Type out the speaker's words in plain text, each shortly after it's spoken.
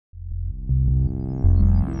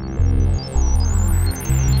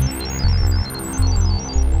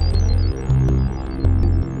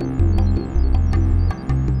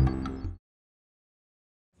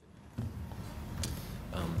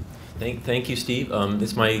Thank you, Steve.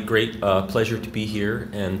 It's my great pleasure to be here,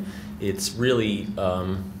 and it's really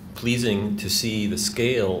pleasing to see the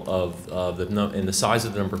scale of and the size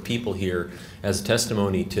of the number of people here as a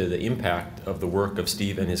testimony to the impact of the work of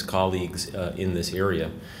Steve and his colleagues in this area,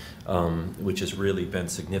 which has really been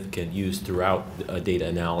significant, used throughout data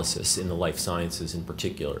analysis in the life sciences in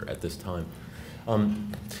particular at this time.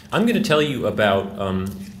 I'm going to tell you about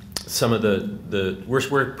some of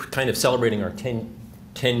we're kind of celebrating our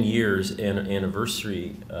 10 years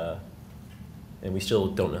anniversary, and we still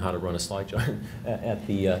don't know how to run a slide chart at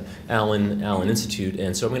the Allen Institute.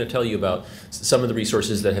 And so I'm going to tell you about some of the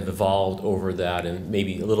resources that have evolved over that, and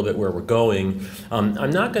maybe a little bit where we're going.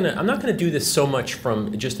 I'm not going to do this so much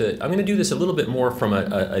from just I'm going to do this a little bit more from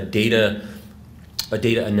a data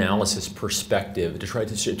analysis perspective to try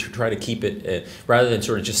to keep it rather than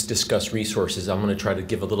sort of just discuss resources. I'm going to try to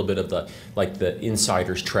give a little bit of the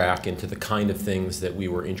insider's track into the kind of things that we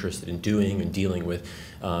were interested in doing and dealing with,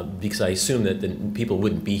 because I assume that the people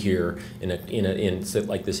wouldn't be here in a sit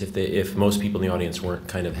like this if most people in the audience weren't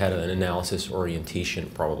kind of had an analysis orientation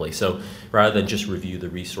probably. So rather than just review the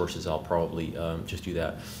resources, I'll probably just do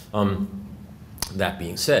that. That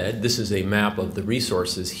being said, this is a map of the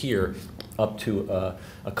resources here up to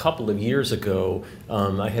a couple of years ago.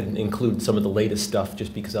 I hadn't included some of the latest stuff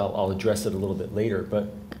just because I'll address it a little bit later.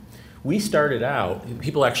 But we started out,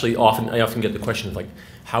 people actually I often get the question of like,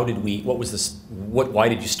 why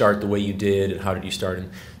did you start the way you did, and how did you start? And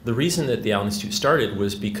the reason that the Allen Institute started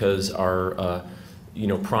was because our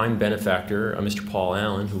prime benefactor, Mr. Paul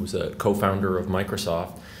Allen, who was a co-founder of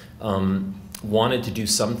Microsoft, wanted to do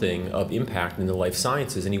something of impact in the life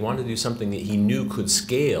sciences, and he wanted to do something that he knew could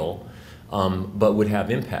scale, but would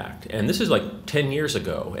have impact. And this is like 10 years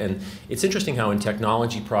ago. And it's interesting how in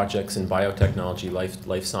technology projects and biotechnology,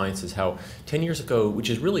 life sciences, how 10 years ago,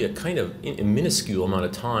 which is really a kind of a minuscule amount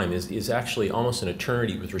of time, is actually almost an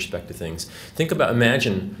eternity with respect to things.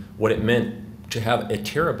 Imagine what it meant to have a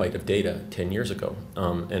terabyte of data 10 years ago.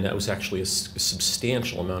 And that was actually a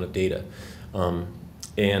substantial amount of data.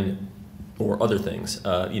 Or other things,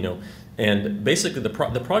 And basically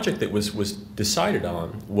the project that was decided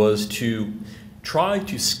on was to try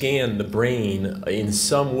to scan the brain in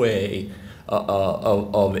some way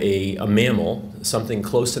of a mammal, something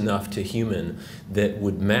close enough to human that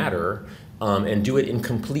would matter, and do it in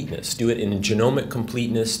completeness, do it in genomic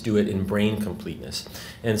completeness, do it in brain completeness.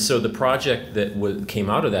 And so the project that came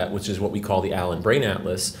out of that, which is what we call the Allen Brain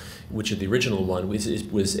Atlas, which is the original one,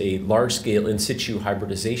 was a large-scale in situ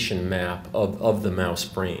hybridization map of the mouse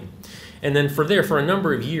brain. And then for a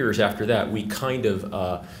number of years after that, we kind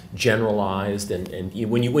of generalized, and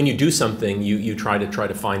when you do something, you try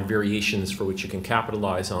to find variations for which you can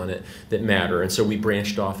capitalize on it that matter. And so we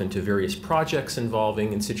branched off into various projects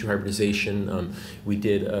involving in situ hybridization. We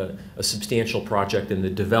did a substantial project in the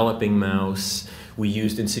developing mouse. We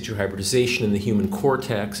used in situ hybridization in the human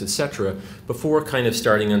cortex, etc., before kind of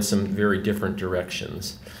starting on some very different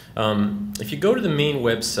directions. If you go to the main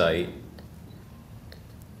website,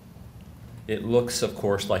 it looks, of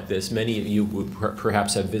course, like this. Many of you would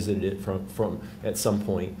perhaps have visited it from at some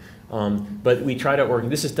point. But we try to organize.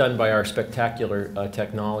 This is done by our spectacular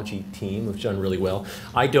technology team, which done really well.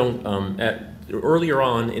 I don't. Earlier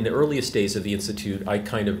on, in the earliest days of the Institute, I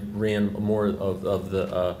kind of ran more of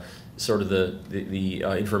the sort of the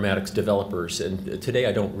informatics developers, and today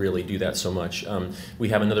I don't really do that so much. We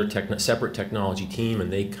have another separate technology team,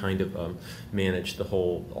 and they kind of manage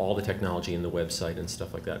all the technology in the website and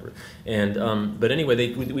stuff like that. And but anyway,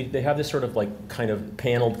 they have this sort of like kind of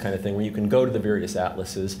paneled kind of thing where you can go to the various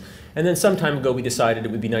atlases. And then some time ago we decided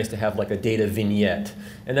it would be nice to have like a data vignette,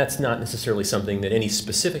 and that's not necessarily something that any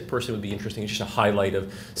specific person would be interested in. It's just a highlight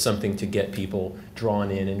of something to get people drawn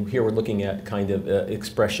in. And here we're looking at kind of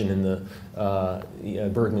expression in the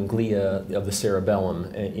Bergman glia of the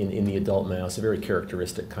cerebellum in the adult mouse, a very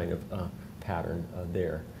characteristic kind of pattern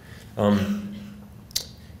there.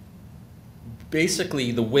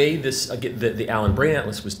 Basically, the way the Allen Brain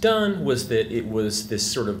Atlas was done was that it was this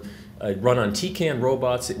sort of run on TCAN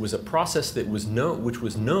robots. It was a process that which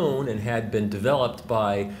was known and had been developed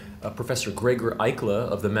by Professor Gregor Eichler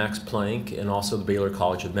of the Max Planck and also the Baylor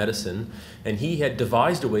College of Medicine. And he had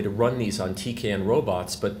devised a way to run these on TCAN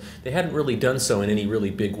robots, but they hadn't really done so in any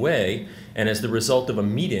really big way. And as the result of a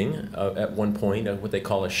meeting at one point, what they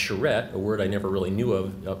call a charrette, a word I never really knew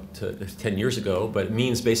of up to 10 years ago, but it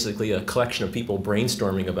means basically a collection of people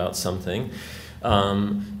brainstorming about something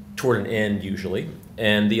toward an end usually.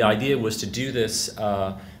 And the idea was to do this,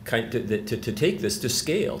 to take this to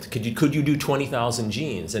scale. Could you do 20,000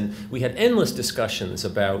 genes? And we had endless discussions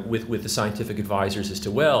with the scientific advisors as to,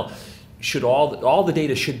 well, all the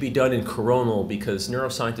data should be done in coronal, because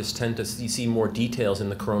neuroscientists tend to see more details in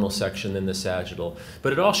the coronal section than the sagittal.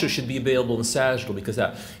 But it also should be available in sagittal, because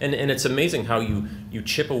that, and it's amazing how you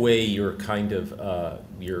chip away your kind of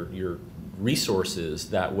your resources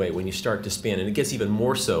that way when you start to span, and it gets even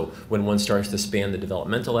more so when one starts to span the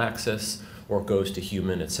developmental axis or goes to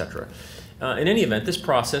human, etc. In any event, this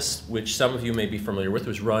process, which some of you may be familiar with,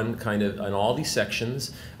 was run kind of in all these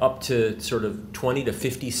sections, up to sort of 20 to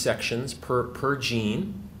 50 sections per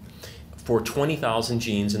gene for 20,000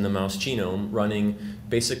 genes in the mouse genome, running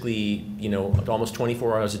basically, almost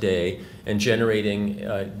 24 hours a day, and generating,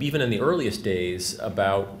 even in the earliest days,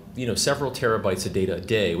 about several terabytes of data a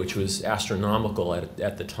day, which was astronomical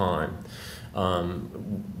at the time.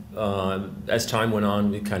 As time went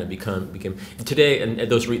on, we kind of became today, and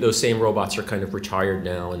those same robots are kind of retired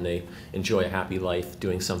now, and they enjoy a happy life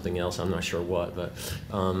doing something else. I'm not sure what, but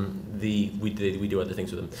we do other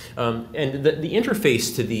things with them. And the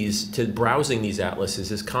interface to browsing these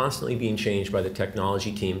atlases is constantly being changed by the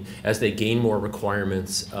technology team as they gain more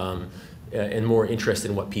requirements. And more interest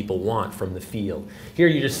in what people want from the field. Here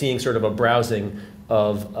you're just seeing sort of a browsing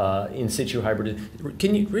of in situ hybridization.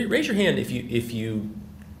 Can you raise your hand if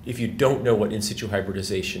you don't know what in situ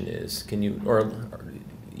hybridization is? Can you, or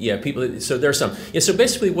yeah, people, so there's some. Yeah, so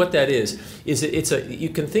basically what that is you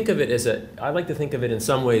can think of it as I like to think of it in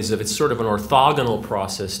some ways of it's sort of an orthogonal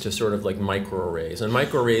process to sort of like microarrays. On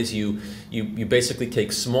microarrays, you basically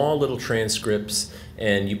take small little transcripts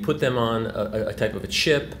and you put them on a type of a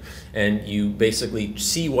chip, and you basically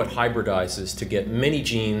see what hybridizes to get many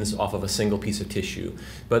genes off of a single piece of tissue.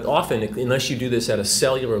 But often, unless you do this at a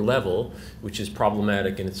cellular level, which is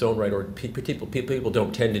problematic in its own right, or people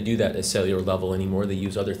don't tend to do that at a cellular level anymore, they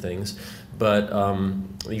use other things, but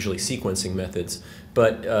usually sequencing methods.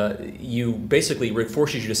 But you basically, it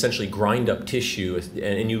forces you to essentially grind up tissue,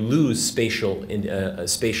 and you lose spatial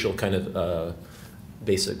kind of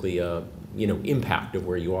basically impact of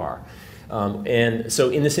where you are. And so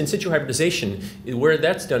in this in situ hybridization, where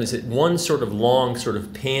that's done is that one sort of long sort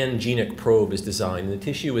of pan-genic probe is designed, and the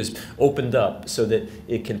tissue is opened up so that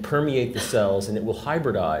it can permeate the cells, and it will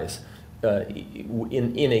hybridize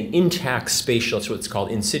in an intact spatial, that's what it's called,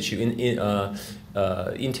 in situ,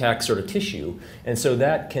 intact sort of tissue. And so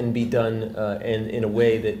that can be done in a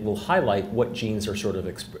way that will highlight what genes are sort of,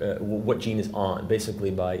 what gene is on,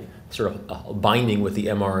 basically by sort of binding with the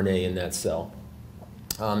mRNA in that cell.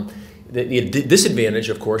 The disadvantage,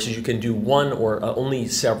 of course, is you can do one or only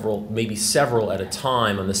several, maybe several at a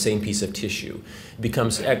time on the same piece of tissue. It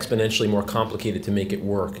becomes exponentially more complicated to make it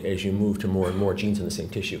work as you move to more and more genes in the same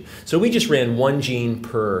tissue. So we just ran one gene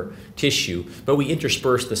per tissue, but we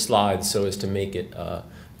interspersed the slides so as to make it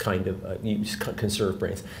kind of conserve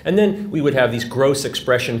brains. And then we would have these gross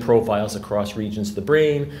expression profiles across regions of the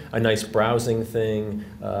brain, a nice browsing thing.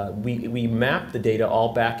 We mapped the data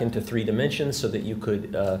all back into 3 dimensions so that you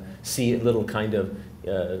could see a little kind of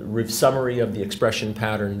summary of the expression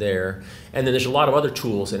pattern there. And then there's a lot of other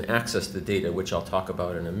tools and access to the data, which I'll talk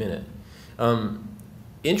about in a minute.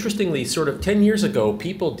 Interestingly, sort of 10 years ago,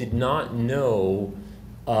 people did not know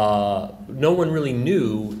no one really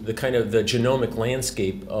knew the kind of the genomic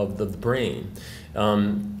landscape of the brain.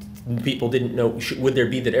 People didn't know, would there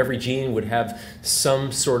be that every gene would have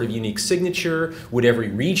some sort of unique signature? Would every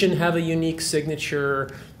region have a unique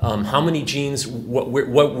signature? How many genes, what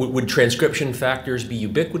would transcription factors be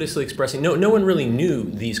ubiquitously expressing? No one really knew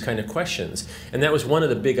these kind of questions. And that was one of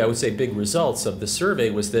the big, I would say, big results of the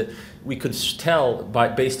survey, was that we could tell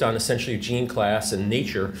based on essentially gene class and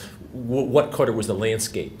nature what color was the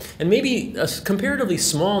landscape. And maybe a comparatively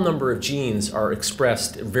small number of genes are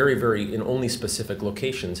expressed very, very in only specific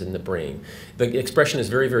locations in the brain. The expression is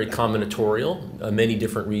very, very combinatorial, many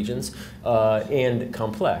different regions, and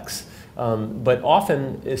complex. But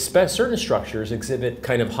often, certain structures exhibit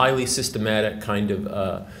kind of highly systematic kind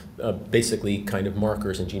of basically kind of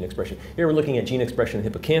markers in gene expression. Here we're looking at gene expression in the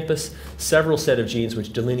hippocampus, several set of genes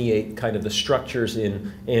which delineate kind of the structures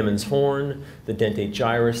in Ammon's horn, the dentate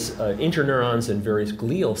gyrus, interneurons, and various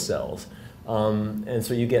glial cells. And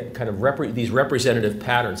so you get kind of these representative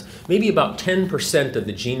patterns. Maybe about 10% of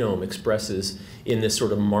the genome expresses in this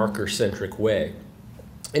sort of marker-centric way.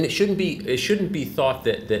 And it shouldn't be thought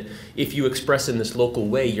that if you express in this local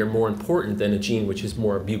way, you're more important than a gene which is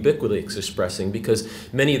more ubiquitously expressing, because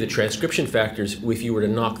many of the transcription factors, if you were to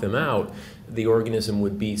knock them out, the organism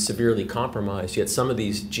would be severely compromised. Yet some of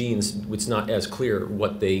these genes, it's not as clear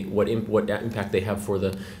what impact they have for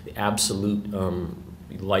the absolute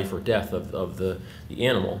life or death of the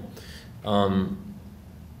animal.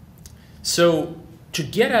 So to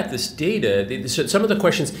get at this data, so some of the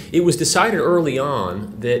questions, it was decided early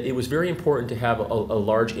on that it was very important to have a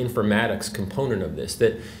large informatics component of this,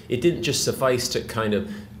 that it didn't just suffice to kind of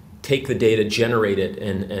take the data, generate it,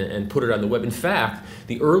 and put it on the web. In fact,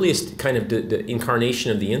 the earliest kind of the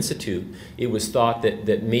incarnation of the Institute, it was thought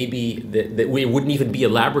that maybe that we wouldn't even be a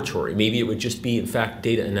laboratory. Maybe it would just be, in fact,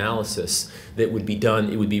 data analysis that would be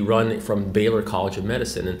done. It would be run from Baylor College of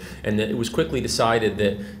Medicine. And that it was quickly decided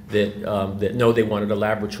that no, they wanted a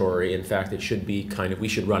laboratory. In fact, it should be kind of, we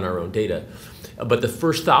should run our own data. But the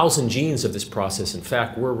first 1,000 genes of this process, in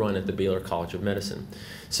fact, were run at the Baylor College of Medicine.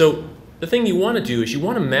 So the thing you want to do is you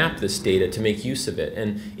want to map this data to make use of it.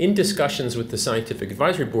 And in discussions with the Scientific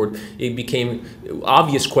Advisory Board, it became,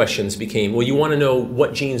 obvious questions became, well, you want to know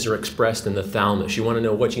what genes are expressed in the thalamus. You want to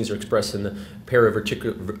know what genes are expressed in the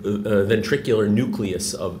paraventricular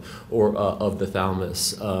nucleus of the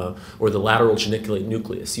thalamus, or the lateral geniculate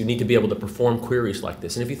nucleus. You need to be able to perform queries like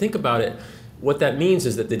this. And if you think about it, what that means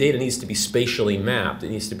is that the data needs to be spatially mapped.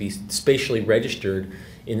 It needs to be spatially registered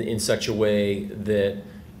in such a way that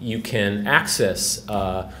you can access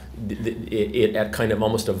it at kind of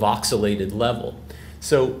almost a voxelated level.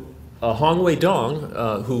 So Hongwei Dong,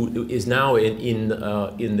 who is now in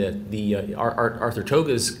the Arthur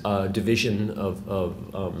Toga's division of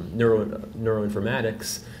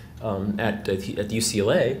neuroinformatics at the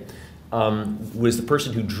UCLA, was the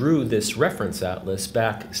person who drew this reference atlas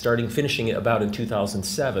back, finishing it about in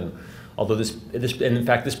 2007. Although and in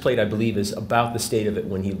fact, this plate, I believe, is about the state of it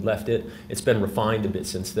when he left it. It's been refined a bit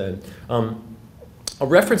since then. A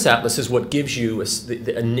reference atlas is what gives you a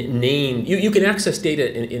name. You can access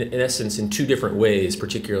data, in essence, in two different ways,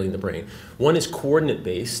 particularly in the brain. One is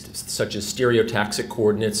coordinate-based, such as stereotaxic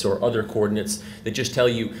coordinates or other coordinates that just tell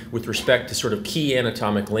you, with respect to sort of key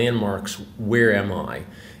anatomic landmarks, where am I?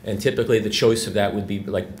 And typically the choice of that would be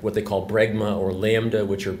like what they call bregma or lambda,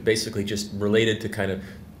 which are basically just related to kind of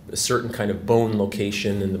a certain kind of bone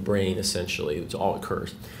location in the brain, essentially. It's all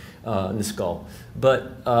occurs in the skull.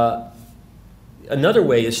 But another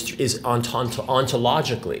way is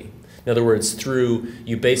ontologically. In other words, through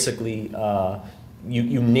you basically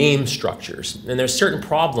you name structures. And there's certain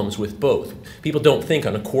problems with both. People don't think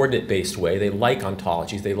on a coordinate-based way. They like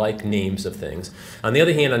ontologies. They like names of things. On the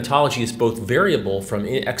other hand, ontology is both variable from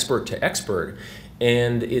expert to expert,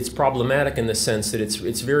 and it's problematic in the sense that it's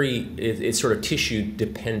sort of tissue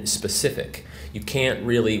specific. You can't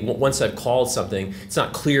really, once I've called something, it's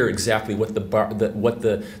not clear exactly what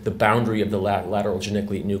the boundary of the lateral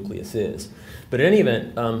geniculate nucleus is. But in any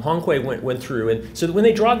event, Hongwei went through, and so when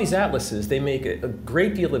they draw these atlases, they make a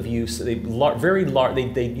great deal of use. They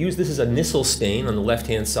use this as a Nissl stain on the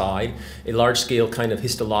left-hand side, a large-scale kind of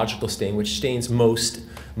histological stain, which stains most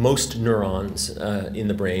neurons in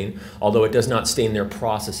the brain, although it does not stain their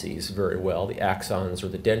processes very well, the axons or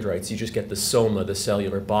the dendrites. You just get the soma, the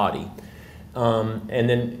cellular body. And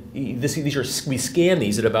then we scan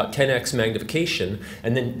these at about 10x magnification,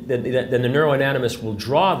 and then the neuroanatomist will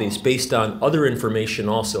draw these based on other information,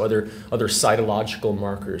 also other cytological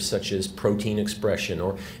markers such as protein expression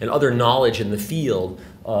and other knowledge in the field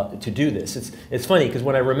to do this. It's funny because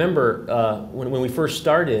when I remember when we first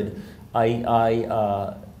started,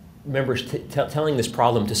 I remember telling this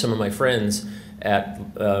problem to some of my friends at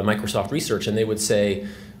Microsoft Research, and they would say,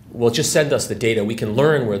 well, just send us the data. We can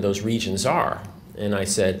learn where those regions are. And I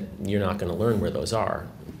said, you're not going to learn where those are.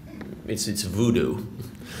 It's voodoo.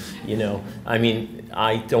 You know, I mean,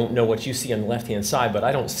 I don't know what you see on the left-hand side, but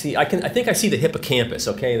I don't see, I think I see the hippocampus,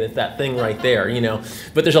 okay, that thing right there, you know.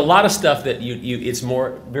 But there's a lot of stuff that it's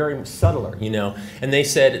very subtler, you know. And they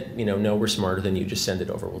said, you know, no, we're smarter than you, just send it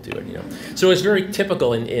over, we'll do it, you know. So it's very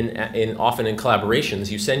typical often in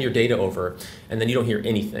collaborations, you send your data over and then you don't hear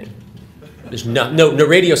anything. There's no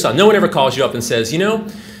radio silence. No one ever calls you up and says, you know,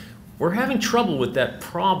 we're having trouble with that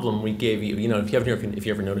problem we gave you. You know, if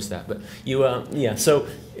you ever noticed that. But yeah. So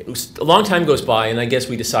a long time goes by, and I guess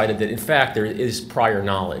we decided that in fact there is prior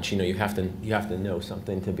knowledge. You know, you have to know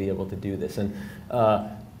something to be able to do this, and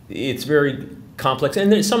it's very complex.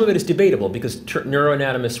 And some of it is debatable because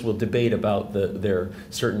neuroanatomists will debate about their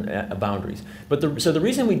certain boundaries. But so the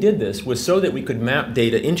reason we did this was so that we could map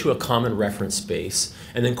data into a common reference space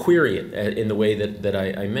and then query it in the way that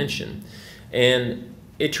I mentioned. And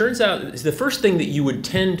it turns out the first thing that you would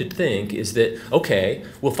tend to think is that, okay,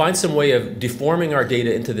 we'll find some way of deforming our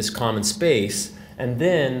data into this common space, and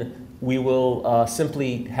then we will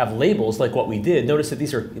simply have labels like what we did. Notice that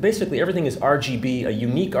these are basically everything is RGB, a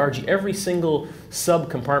unique RGB. Every single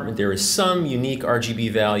sub-compartment there is some unique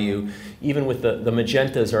RGB value. even with the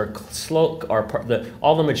magentas are slow,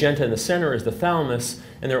 all the magenta in the center is the thalamus,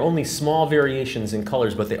 and there are only small variations in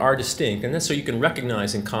colors, but they are distinct. And that's so you can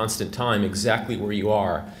recognize in constant time exactly where you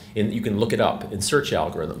are, and you can look it up in search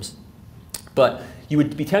algorithms. But you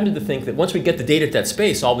would be tempted to think that once we get the data at that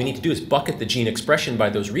space, all we need to do is bucket the gene expression by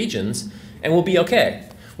those regions, and we'll be okay.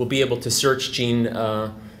 We'll be able to search gene,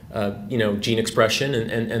 gene expression,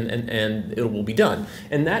 and it will be done.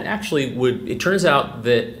 And that actually would, it turns out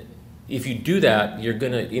that if you do that, you're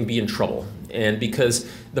going to be in trouble. And because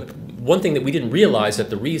the one thing that we didn't realize that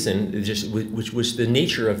the reason, which was the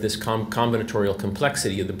nature of this combinatorial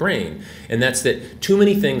complexity of the brain, and that's that too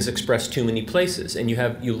many things express too many places, and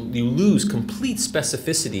you lose complete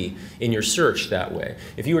specificity in your search that way.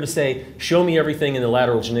 If you were to say, show me everything in the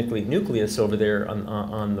lateral geniculate nucleus over there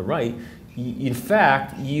on the right, in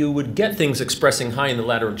fact, you would get things expressing high in the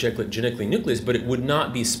lateral geniculate nucleus, but it would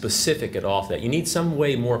not be specific at all for that. You need some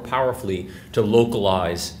way more powerfully to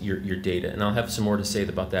localize your data, and I'll have some more to say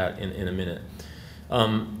about that in a minute.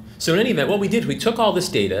 So in any event, what we did, we took all this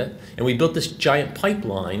data, and we built this giant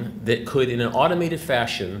pipeline that could, in an automated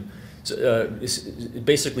fashion,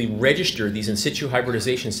 basically register these in situ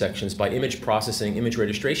hybridization sections by image processing, image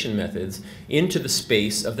registration methods into the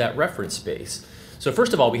space of that reference space. So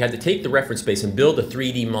first of all, we had to take the reference space and build a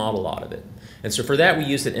 3D model out of it. And so for that, we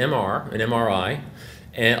used an MRI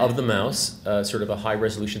of the mouse, sort of a high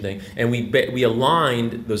resolution thing, and we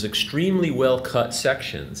aligned those extremely well-cut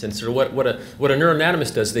sections. And sort of what a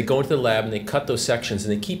neuroanatomist does, they go into the lab and they cut those sections,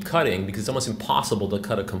 and they keep cutting because it's almost impossible to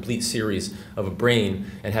cut a complete series of a brain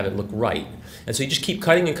and have it look right. And so you just keep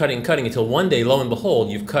cutting and cutting and cutting until one day, lo and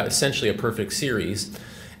behold, you've cut essentially a perfect series.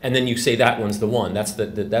 And then you say that one's the one. That's the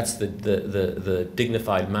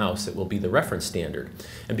dignified mouse that will be the reference standard.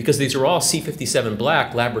 And because these are all C57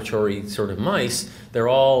 black laboratory sort of mice, they're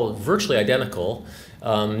all virtually identical.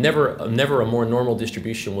 Never a more normal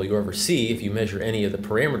distribution will you ever see if you measure any of the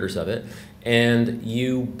parameters of it. And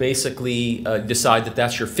you basically decide that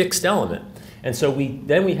that's your fixed element. And so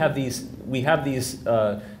we have this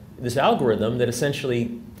algorithm that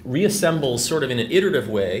essentially reassembles sort of in an iterative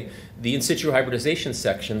way the in situ hybridization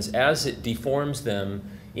sections as it deforms them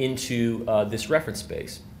into this reference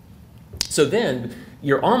space. So then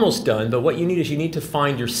you're almost done, but what you need is you need to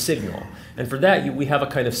find your signal. And for that, we have a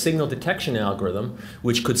kind of signal detection algorithm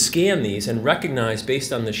which could scan these and recognize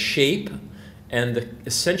based on the shape and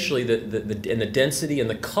essentially the density and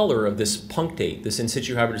the color of this punctate, this in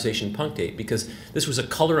situ hybridization punctate, because this was a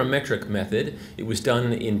colorimetric method. It was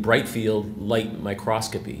done in bright field light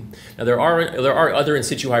microscopy. Now there are other in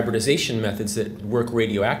situ hybridization methods that work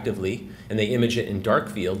radioactively, and they image it in dark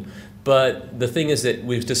field. But the thing is that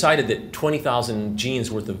we've decided that 20,000 genes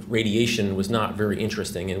worth of radiation was not very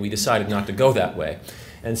interesting, and we decided not to go that way.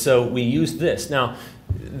 And so we used this. Now,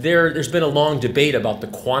 there's been a long debate about the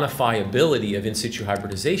quantifiability of in situ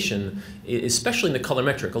hybridization, especially in the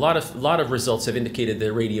colorimetric. A lot of results have indicated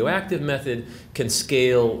the radioactive method can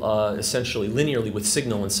scale essentially linearly with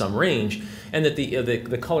signal in some range, and that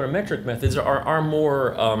the colorimetric methods are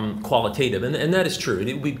more qualitative, and that is true.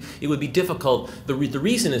 It would be difficult. The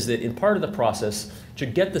reason is that in part of the process, to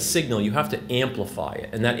get the signal, you have to amplify it,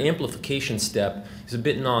 and that amplification step is a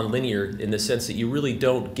bit nonlinear in the sense that you really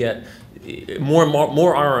don't get more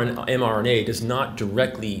mRNA does not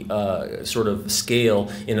directly sort of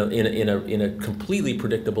scale in a completely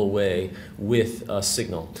predictable way with a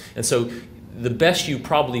signal, and so the best you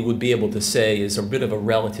probably would be able to say is a bit of a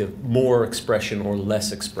relative more expression or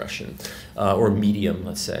less expression, or medium,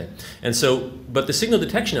 let's say. And so, but the signal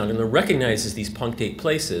detection algorithm recognizes these punctate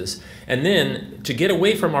places, and then to get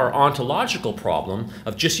away from our ontological problem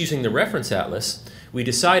of just using the reference atlas, we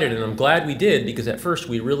decided, and I'm glad we did, because at first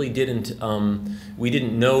we really didn't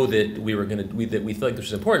know that we thought this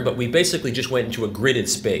was important, but we basically just went into a gridded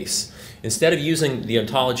space. Instead of using the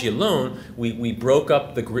ontology alone, we broke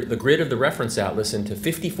up the grid of the reference atlas into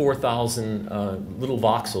 54,000 little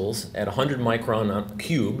voxels at 100 micron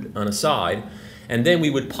cubed on a side, and then we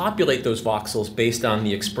would populate those voxels based on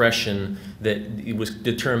the expression that it was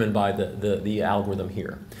determined by the algorithm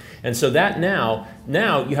here. And so that now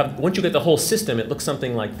you have, once you get the whole system, it looks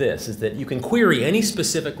something like this, is that you can query any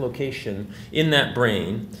specific location in that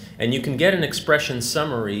brain, and you can get an expression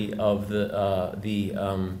summary of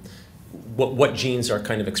what genes are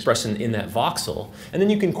kind of expressed in that voxel, and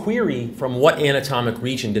then you can query from what anatomic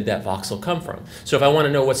region did that voxel come from. So if I want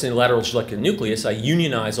to know what's in the lateral geniculate nucleus, I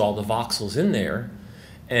unionize all the voxels in there,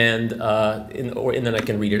 and then I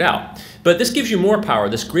can read it out. But this gives you more power,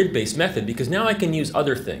 this grid-based method, because now I can use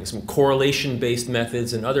other things, some correlation-based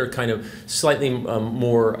methods and other kind of slightly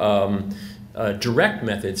more direct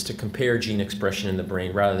methods to compare gene expression in the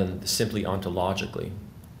brain rather than simply ontologically.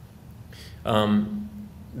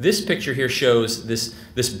 This picture here shows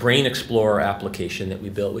this Brain Explorer application that we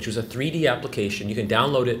built, which was a 3D application. You can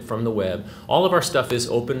download it from the web. All of our stuff is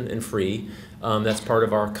open and free. That's part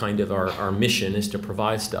of our mission, is to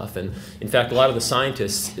provide stuff. And in fact, a lot of the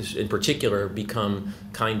scientists in particular become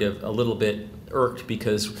kind of a little bit irked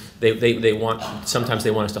because sometimes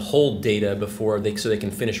they want us to hold data so they can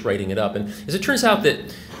finish writing it up. And as it turns out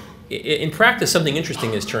that in practice, something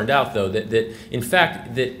interesting has turned out, though, that in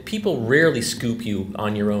fact, that people rarely scoop you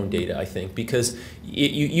on your own data, I think, because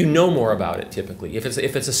you know more about it, typically. If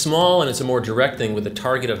it's a small and it's a more direct thing with a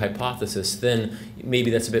targeted hypothesis, then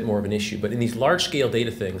maybe that's a bit more of an issue. But in these large-scale data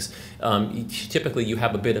things, typically you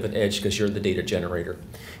have a bit of an edge because you're the data generator.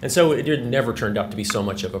 And so it never turned out to be so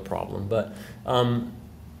much of a problem. But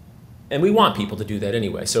and we want people to do that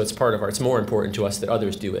anyway, so it's part of it's more important to us that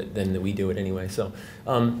others do it than that we do it anyway. So,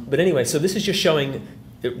 but anyway, so this is just showing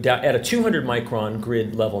at a 200 micron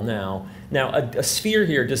grid level now. Now, a sphere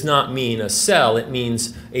here does not mean a cell, it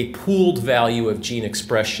means a pooled value of gene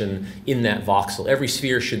expression in that voxel. Every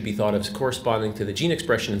sphere should be thought of as corresponding to the gene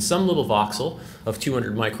expression in some little voxel of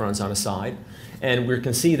 200 microns on a side. And we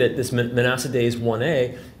can see that this monacidase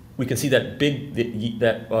 1A, we can see that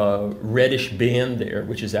reddish band there,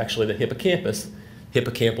 which is actually the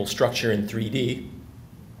hippocampal structure in 3D,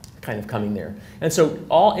 kind of coming there. And so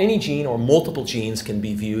any gene or multiple genes can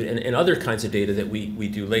be viewed, and other kinds of data that we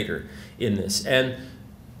do later in this. And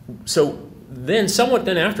so then, somewhat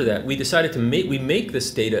then after that, we decided to make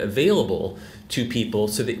this data available to people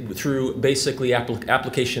so that through basically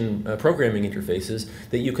application programming interfaces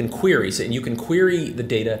that you can query. So, and you can query the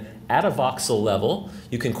data at a voxel level,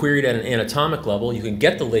 you can query it at an anatomic level, you can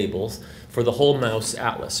get the labels for the whole mouse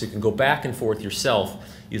atlas. So you can go back and forth yourself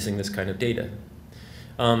using this kind of data.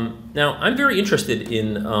 Now, I'm very interested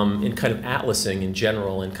in kind of atlasing in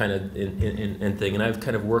general and kind of and I've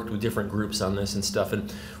kind of worked with different groups on this and stuff.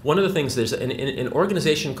 And one of the things, there's an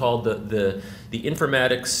organization called the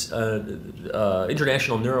Informatics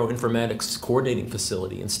International Neuroinformatics Coordinating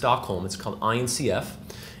Facility in Stockholm. It's called INCF,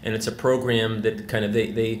 and it's a program that kind of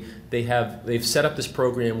they've set up this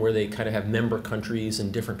program where they kind of have member countries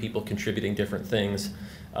and different people contributing different things.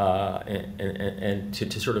 And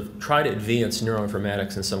to sort of try to advance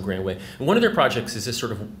neuroinformatics in some grand way. And one of their projects is this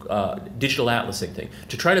sort of digital atlasing thing,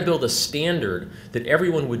 to try to build a standard that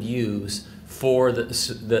everyone would use for the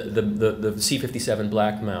C57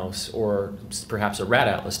 black mouse, or perhaps a rat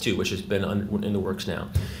atlas too, which has been in the works now.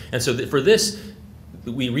 And so for this,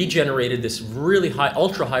 we regenerated this really high,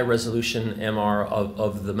 ultra high resolution MR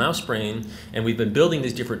of the mouse brain, and we've been building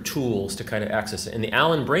these different tools to kind of access it. And the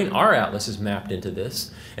Allen brain, our atlas, is mapped into this.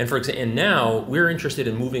 And for example, and now we're interested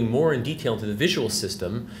in moving more in detail into the visual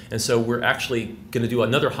system, and so we're actually going to do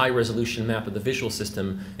another high resolution map of the visual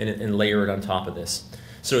system and layer it on top of this.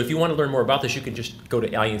 So if you want to learn more about this, you can just go to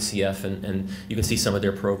INCF and you can see some of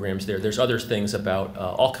their programs there. There's other things about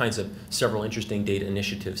all kinds of several interesting data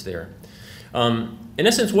initiatives there. In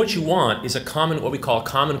essence, what you want is what we call a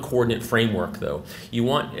common coordinate framework, though. You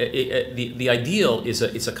want, the ideal is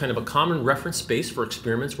it's a kind of a common reference space for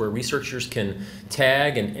experiments where researchers can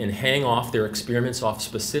tag and hang off their experiments off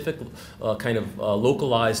specific kind of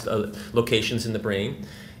localized locations in the brain.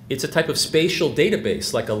 It's a type of spatial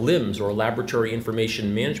database, like a LIMS or a laboratory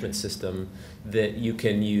information management system, that you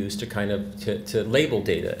can use to kind of to label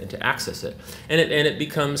data and to access it. And it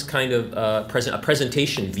becomes kind of a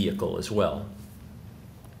presentation vehicle as well.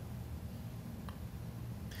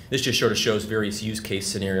 This just sort of shows various use case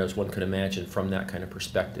scenarios one could imagine from that kind of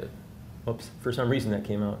perspective. Oops, for some reason that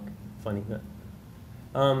came out funny.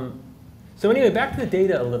 So anyway, back to the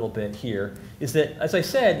data a little bit here, is that, as I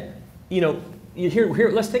said, you know, here,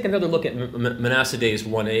 let's take another look at monacidase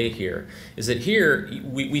 1A here. Is that here,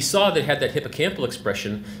 we saw that it had that hippocampal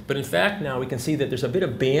expression, but in fact now we can see that there's a bit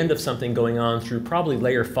of band of something going on through probably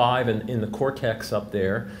layer 5 in the cortex up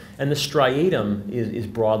there, and the striatum is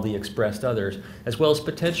broadly expressed others, as well as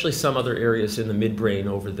potentially some other areas in the midbrain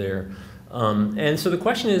over there. And so the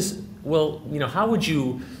question is, well, you know, how would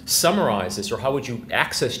you summarize this, or how would you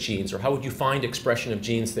access genes, or how would you find expression of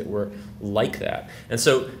genes that were like that? And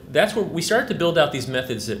so that's where we started to build out these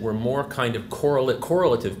methods that were more kind of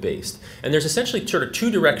correlative based. And there's essentially sort of two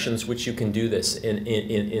directions which you can do this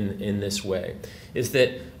in this way. Is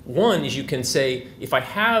that one is you can say, if I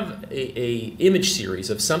have a image series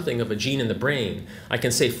of something of a gene in the brain, I can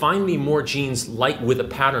say, find me more genes with a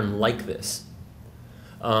pattern like this.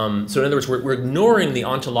 So in other words, we're ignoring the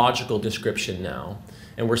ontological description now,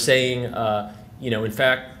 and we're saying, you know, in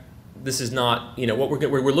fact, this is not, what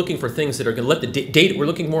we're looking for things that are going to let the data, we're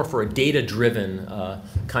looking more for a data-driven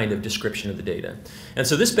kind of description of the data. And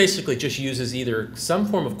so this basically just uses either some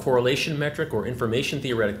form of correlation metric or information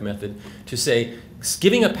theoretic method to say,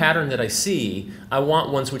 giving a pattern that I see, I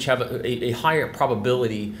want ones which have a higher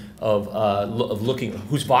probability of looking,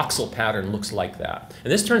 whose voxel pattern looks like that.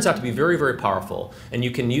 And this turns out to be very, very powerful. And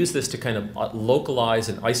you can use this to kind of localize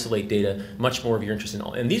and isolate data much more if you're interested in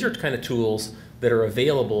all. And these are kind of tools that are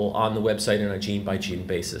available on the website on a gene-by-gene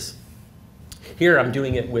basis. Here I'm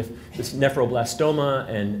doing it with this nephroblastoma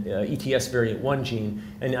and ETS variant 1 gene,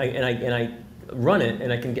 and I run it,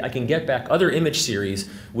 and I can get back other image series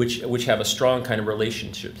which have a strong kind of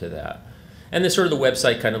relationship to that. And then sort of the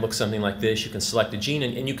website kind of looks something like this. You can select a gene,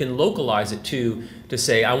 and you can localize it to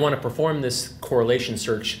say, I want to perform this correlation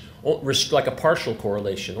search like a partial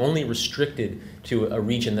correlation, only restricted to a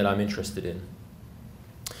region that I'm interested in.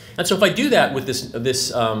 And so if I do that with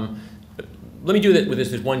let me do that with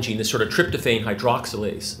this one gene, this sort of tryptophan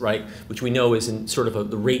hydroxylase, right, which we know is in sort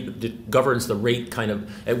of the rate that governs the rate kind of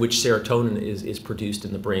at which serotonin is produced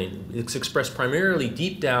in the brain. It's expressed primarily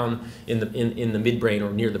deep down in the midbrain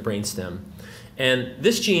or near the brainstem. And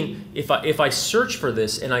this gene, if I search for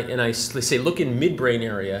this and I say look in midbrain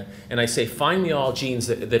area and I say find me all genes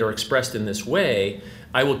that are expressed in this way,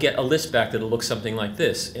 I will get a list back that'll look something like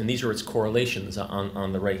this. And these are its correlations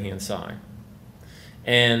on the right-hand side.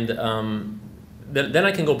 And then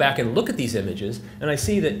I can go back and look at these images, and I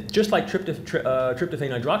see that just like tryptophan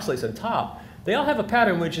hydroxylase on top, they all have a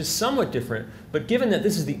pattern which is somewhat different, but given that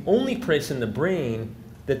this is the only place in the brain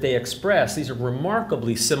that they express, these are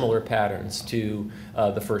remarkably similar patterns to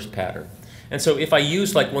the first pattern. And so if I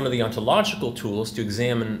use like one of the ontological tools to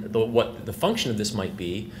examine what the function of this might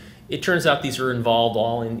be, it turns out these are involved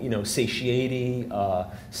all in satiety,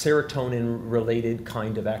 serotonin-related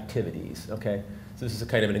kind of activities. Okay. This is a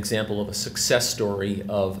kind of an example of a success story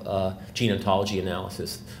of gene ontology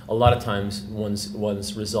analysis. A lot of times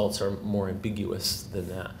one's results are more ambiguous than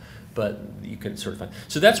that, but you can sort of find.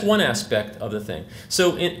 So that's one aspect of the thing.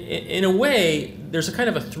 So in a way, there's a kind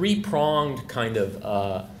of a three-pronged kind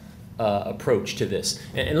of approach to this.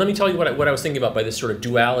 And let me tell you what I was thinking about by this sort of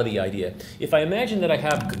duality idea. If I imagine that I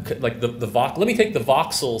have like let me take the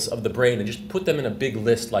voxels of the brain and just put them in a big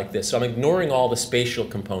list like this. So I'm ignoring all the spatial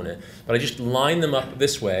component, but I just line them up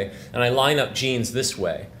this way, and I line up genes this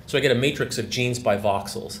way. So I get a matrix of genes by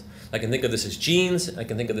voxels. I can think of this as genes, I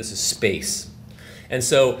can think of this as space. And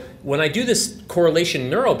so when I do this correlation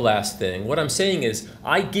neuroblast thing, what I'm saying is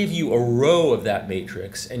I give you a row of that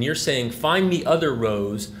matrix, and you're saying find me other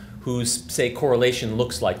rows whose, say, correlation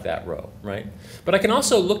looks like that row, right? But I can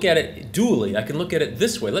also look at it dually. I can look at it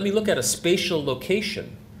this way. Let me look at a spatial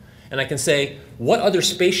location. And I can say, what other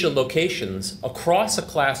spatial locations across a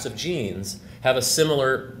class of genes have a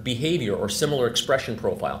similar behavior or similar expression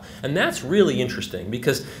profile? And that's really interesting,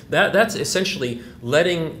 because that's essentially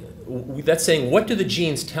that's saying, what do the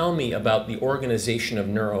genes tell me about the organization of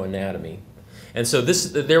neuroanatomy? And so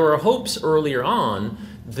there were hopes earlier on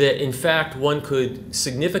that, in fact, one could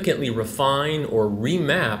significantly refine or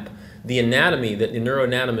remap the anatomy that the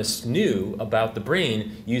neuroanatomists knew about the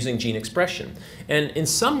brain using gene expression. And in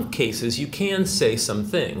some cases, you can say some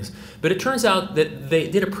things. But it turns out that they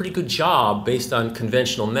did a pretty good job based on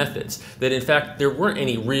conventional methods, that, in fact, there weren't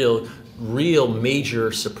any real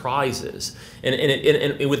major surprises. And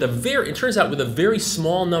it turns out with a very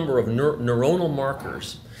small number of neuronal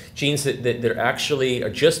markers, genes that actually are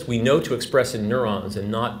just, we know to express in neurons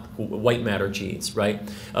and not white matter genes, right?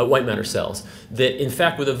 White matter cells. That in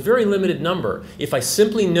fact, with a very limited number, if I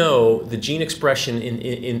simply know the gene expression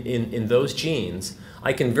in those genes,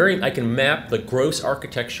 I can map the gross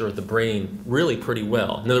architecture of the brain really pretty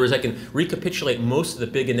well. In other words, I can recapitulate most of the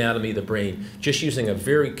big anatomy of the brain just using a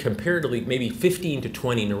very comparatively, maybe 15 to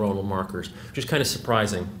 20 neuronal markers, which is kind of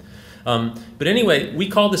surprising. But anyway, we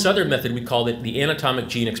called this other method, we called it the Anatomic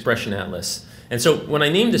Gene Expression Atlas. And so when I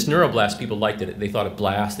named this neuroblast, people liked it. They thought it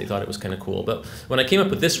blast, they thought it was kind of cool. But when I came up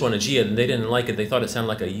with this one, Aegea, and they didn't like it, they thought it sounded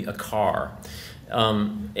like a car.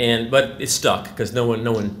 But it stuck because no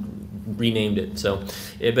one renamed it. So,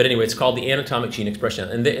 but anyway, it's called the Anatomic Gene Expression.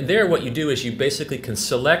 And there what you do is you basically can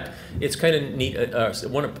select, it's kind of neat,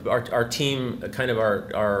 one of our team, kind of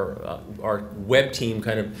our web team,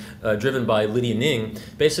 kind of driven by Lydia Ning,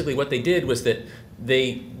 basically what they did was that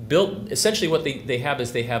they built, essentially what they have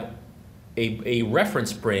is they have a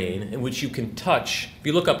reference brain in which you can touch, if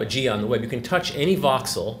you look up Aegea on the web, you can touch any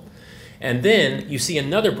voxel, and then you see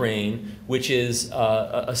another brain, which is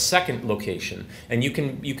a second location. And you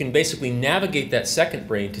can basically navigate that second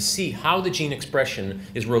brain to see how the gene expression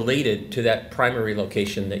is related to that primary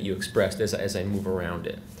location that you expressed as I move around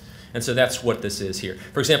it. And so that's what this is here.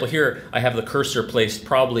 For example, here I have the cursor placed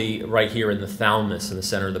probably right here in the thalamus in the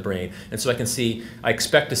center of the brain. And so I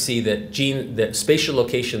expect to see that spatial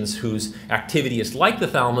locations whose activity is like the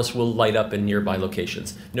thalamus will light up in nearby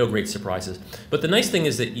locations. No great surprises. But the nice thing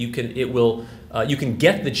is that you can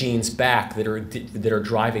get the genes back that are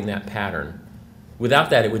driving that pattern. Without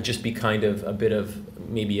that, it would just be kind of a bit of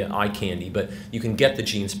maybe eye candy, but you can get the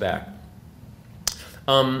genes back.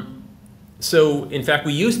 So, in fact,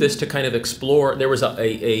 we used this to kind of explore. There was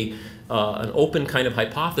an open kind of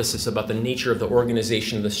hypothesis about the nature of the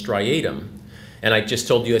organization of the striatum. And I just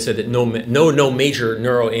told you, I said that no major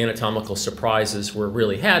neuroanatomical surprises were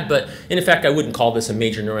really had, but in fact, I wouldn't call this a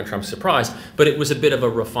major neuroanatomical surprise, but it was a bit of a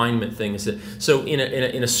refinement thing. So in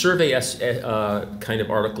a survey kind of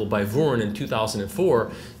article by Vuren in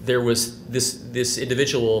 2004, there was this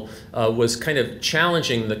individual was kind of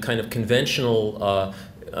challenging the kind of conventional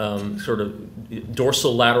sort of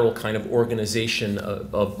dorsolateral kind of organization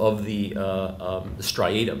of the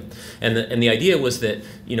striatum, and the idea was that,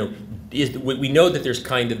 you know, we know that there's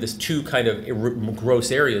kind of this two kind of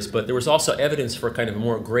gross areas, but there was also evidence for kind of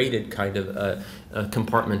more graded kind of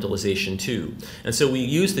compartmentalization too. And so we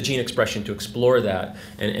used the gene expression to explore that,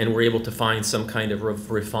 and we're able to find some kind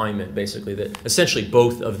of refinement, basically, that essentially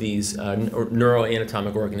both of these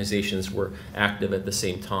neuroanatomic organizations were active at the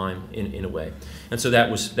same time in a way. And so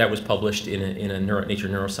that was published in a Nature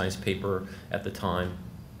Neuroscience paper at the time.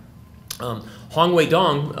 Hongwei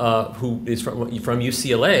Dong, who is from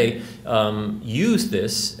UCLA, used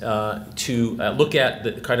this to look at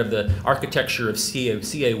the kind of the architecture of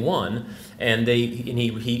CA1, and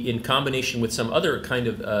he in combination with some other kind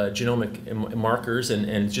of genomic markers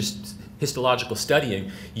and just histological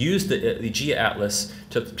studying, used the GIA atlas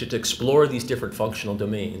to explore these different functional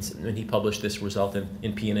domains, and he published this result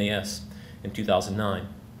in PNAS in 2009.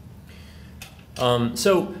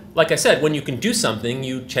 So, like I said, when you can do something,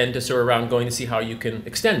 you tend to sort of around going to see how you can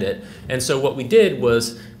extend it. And so what we did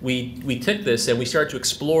was we took this and we started to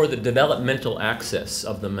explore the developmental axis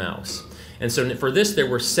of the mouse. And so for this, there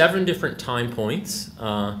were 7 different time points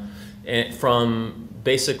from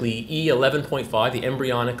basically E11.5, the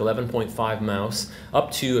embryonic 11.5 mouse,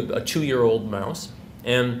 up to a 2-year-old mouse.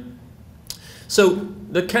 And so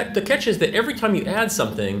the catch is that every time you add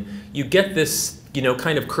something, you get this, you know,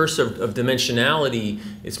 kind of curse of dimensionality.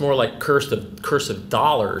 It's more like curse of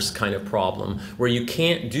dollars kind of problem, where you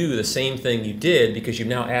can't do the same thing you did because you've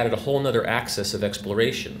now added a whole nother axis of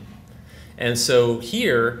exploration. And so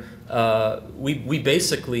here, we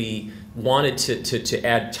basically wanted to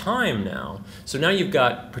add time now. So now you've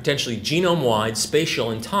got potentially genome-wide,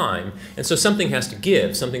 spatial, and time. And so something has to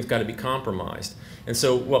give. Something's got to be compromised. And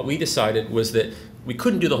so what we decided was that we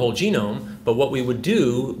couldn't do the whole genome, but what we would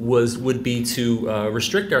do would be to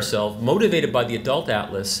restrict ourselves, motivated by the adult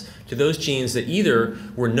atlas, to those genes that either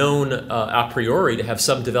were known a priori to have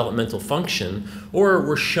some developmental function, or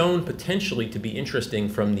were shown potentially to be interesting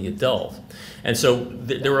from the adult. And so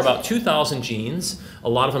there were about 2,000 genes, a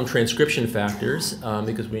lot of them transcription factors,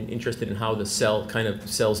 because we're interested in how the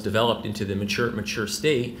cells developed into the mature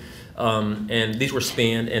state. And these were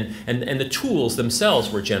spanned, and the tools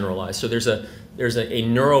themselves were generalized. So there's a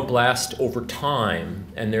neuroblast over time,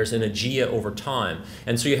 and there's an AGEA over time.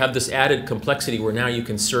 And so you have this added complexity where now you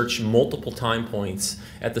can search multiple time points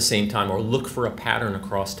at the same time, or look for a pattern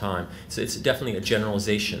across time. So it's definitely a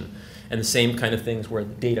generalization. And the same kind of things where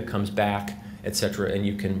the data comes back, etc., and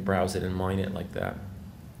you can browse it and mine it like that.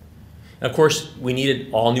 And of course, we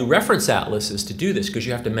needed all new reference atlases to do this, because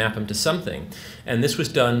you have to map them to something. And this was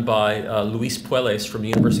done by Luis Puelles from the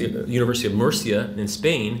University of Murcia in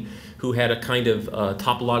Spain, who had a kind of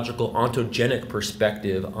topological ontogenic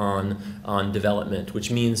perspective on development,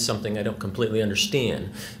 which means something I don't completely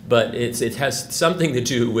understand. But it has something to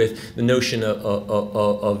do with the notion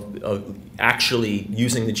of actually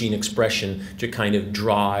using the gene expression to kind of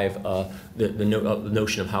drive the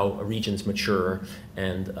notion of how regions mature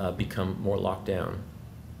and become more locked down.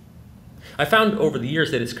 I found over the years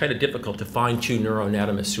that it's kind of difficult to find 2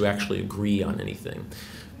 neuroanatomists who actually agree on anything.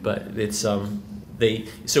 But it's,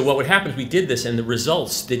 so what would happen is we did this, and the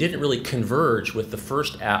results, they didn't really converge with the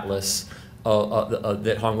first atlas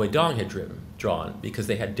that Hongwei Dong had drawn, because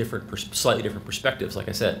they had slightly different perspectives, like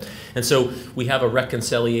I said. And so we have a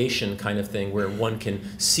reconciliation kind of thing where one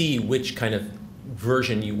can see which kind of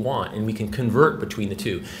version you want, and we can convert between the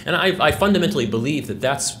two. And I fundamentally believe that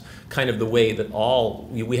that's kind of the way that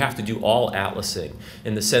we have to do all atlasing,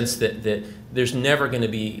 in the sense that there's never going to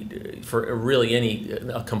be, for really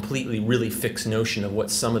a completely really fixed notion of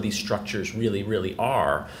what some of these structures really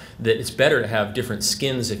are. That it's better to have different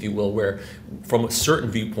skins, if you will, where from a certain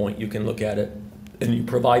viewpoint you can look at it and you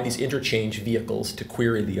provide these interchange vehicles to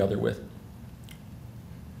query the other with.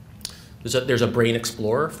 There's a Brain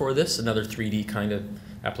Explorer for this, another 3D kind of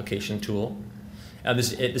application tool.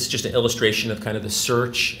 This is just an illustration of kind of the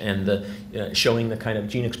search and the showing the kind of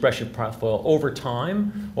gene expression profile over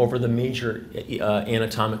time, over the major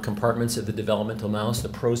anatomic compartments of the developmental mouse, the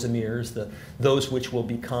prosomeres, those which will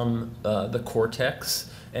become the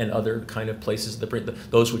cortex and other kind of places of the brain,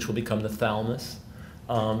 those which will become the thalamus.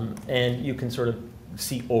 And you can sort of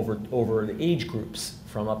see over the age groups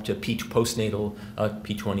from up to postnatal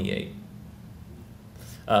P28.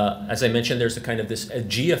 As I mentioned, there's a kind of this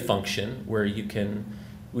AGEA function where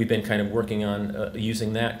we've been kind of working on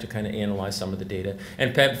using that to kind of analyze some of the data.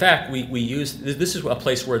 And in fact, we use, this is a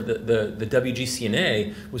place where the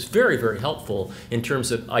WGCNA was very, very helpful in terms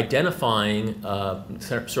of identifying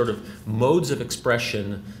sort of modes of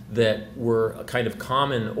expression that were kind of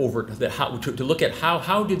common over, to look at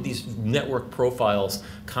how did these network profiles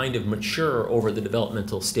kind of mature over the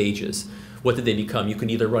developmental stages. What did they become? You can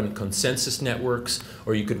either run consensus networks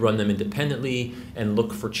or you could run them independently and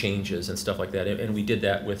look for changes and stuff like that. And we did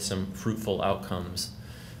that with some fruitful outcomes.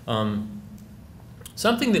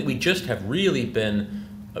 Something that we just have really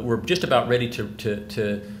we're just about ready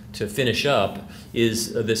to finish up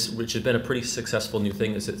is this, which has been a pretty successful new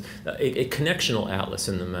thing, is a connectional atlas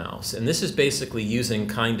in the mouse. And this is basically using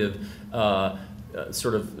kind of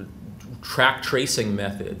sort of track tracing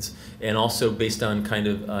methods, and also based on kind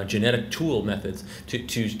of genetic tool methods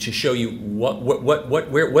to show you where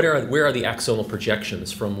are the axonal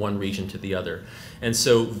projections from one region to the other. And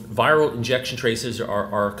so viral injection traces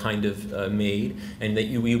are kind of made, and that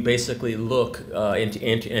you basically look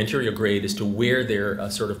anterior grade as to where they're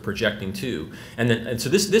sort of projecting to. And so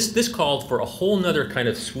this called for a whole nother kind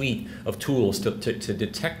of suite of tools to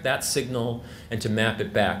detect that signal and to map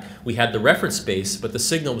it back. We had the reference space, but the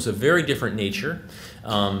signal was of very different nature,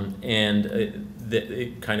 kind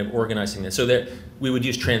of organizing that. So that we would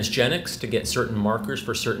use transgenics to get certain markers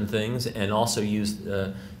for certain things, and also use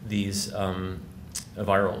these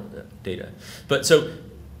viral data. But so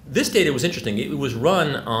this data was interesting. It was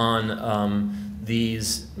run on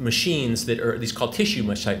these machines that are these called tissue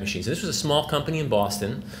type machines. And this was a small company in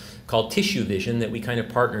Boston called Tissue Vision that we kind of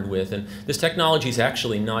partnered with. And this technology is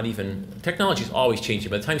actually not even, technology is always changing.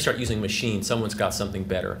 By the time you start using machines, someone's got something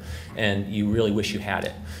better, and you really wish you had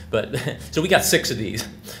it. But so we got 6 of these.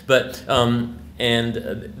 But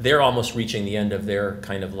and they're almost reaching the end of their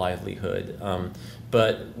kind of livelihood.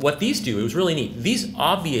 But what these do, it was really neat. These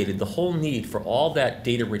obviated the whole need for all that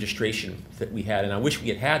data registration that we had, and I wish we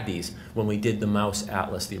had had these when we did the mouse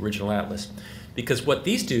atlas, the original atlas. Because what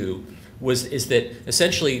these do is that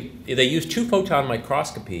essentially they use 2-photon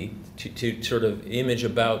microscopy to sort of image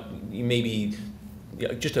about maybe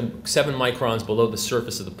just 7 microns below the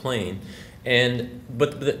surface of the plane.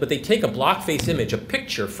 But they take a block face image, a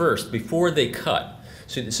picture first, before they cut.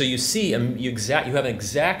 So you see, you have an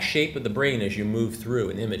exact shape of the brain as you move through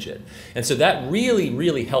and image it. And so that really,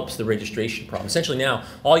 really helps the registration problem. Essentially now,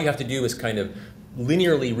 all you have to do is kind of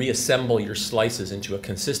linearly reassemble your slices into a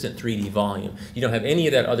consistent 3D volume. You don't have any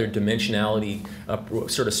of that other dimensionality,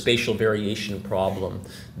 sort of spatial variation problem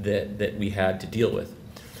that we had to deal with.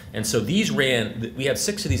 And so these we had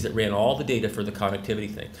 6 of these that ran all the data for the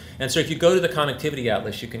connectivity thing. And so if you go to the connectivity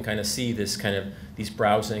atlas, you can kind of see this kind of these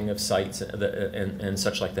browsing of sites and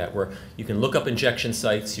such like that, where you can look up injection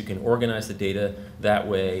sites, you can organize the data that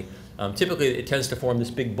way. Typically it tends to form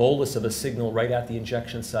this big bolus of a signal right at the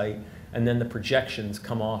injection site, and then the projections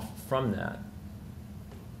come off from that.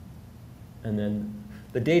 And then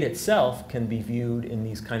the data itself can be viewed in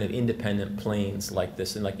these kind of independent planes like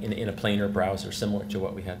this, and like in a planar browser similar to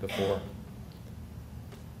what we had before.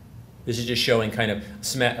 This is just showing kind of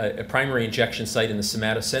a primary injection site in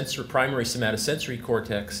the primary somatosensory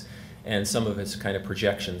cortex, and some of its kind of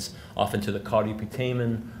projections, often to the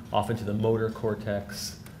caudiputamen, often to the motor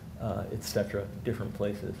cortex, etc., different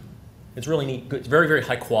places. It's really neat. It's very, very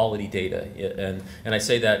high quality data, and I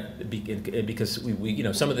say that because we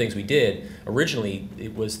some of the things we did originally,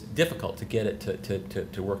 it was difficult to get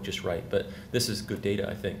it to work just right. But this is good data,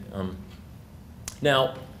 I think.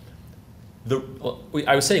 Now,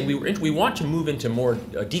 I was saying we want to move into more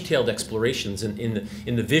detailed explorations in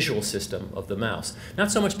the visual system of the mouse.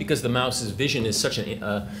 Not so much because the mouse's vision is such an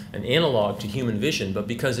analog to human vision, but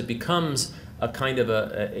because it becomes a kind of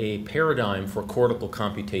a paradigm for cortical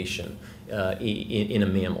computation in a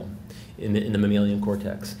mammal, in the mammalian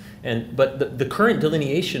cortex. But the current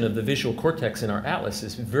delineation of the visual cortex in our atlas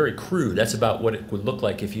is very crude. That's about what it would look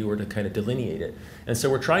like if you were to kind of delineate it. And so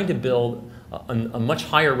we're trying to build a much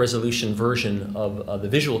higher resolution version of the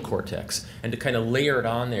visual cortex and to kind of layer it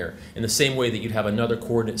on there in the same way that you'd have another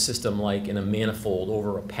coordinate system like in a manifold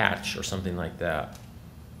over a patch or something like that.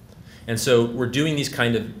 And so we're doing these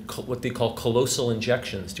kind of what they call callosal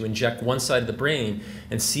injections to inject one side of the brain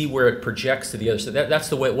and see where it projects to the other. So that's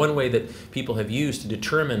the way, one way that people have used to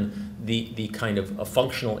determine the kind of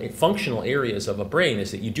functional areas of a brain is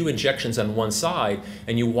that you do injections on one side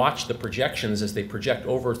and you watch the projections as they project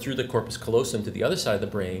over through the corpus callosum to the other side of the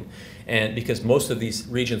brain, and because most of these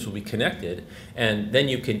regions will be connected, and then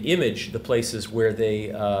you can image the places where they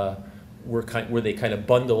kind of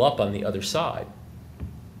bundle up on the other side.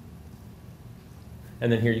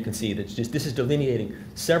 And then here you can see that this is delineating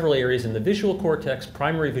several areas in the visual cortex,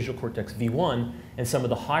 primary visual cortex V1, and some of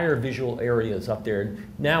the higher visual areas up there.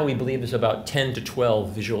 Now we believe there's about 10 to 12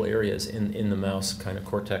 visual areas in the mouse kind of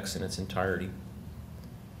cortex in its entirety.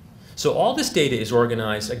 So all this data is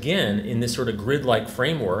organized, again, in this sort of grid-like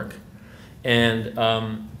framework. And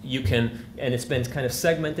and it's been kind of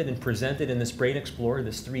segmented and presented in this Brain Explorer,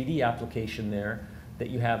 this 3D application there that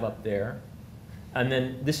you have up there. And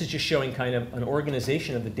then this is just showing kind of an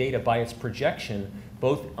organization of the data by its projection,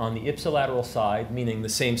 both on the ipsilateral side, meaning the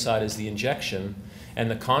same side as the injection,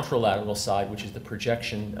 and the contralateral side, which is the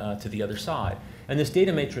projection to the other side. And this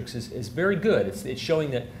data matrix is very good. It's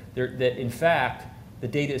showing that in fact, the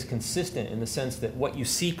data is consistent in the sense that what you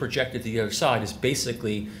see projected to the other side is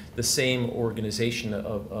basically the same organization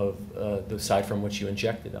of the side from which you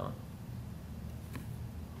injected on.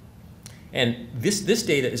 And this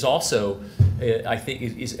data is also, I think,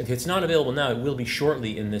 if it's not available now, it will be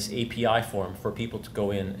shortly in this API form for people to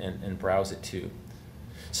go in and browse it too.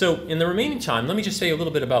 So in the remaining time, let me just say a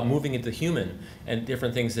little bit about moving into human and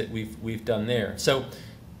different things that we've done there. So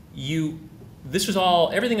this was all,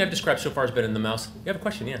 everything I've described so far has been in the mouse. You have a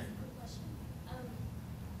question? Yeah.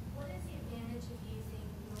 What is the advantage of using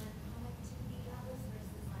your connectivity atlas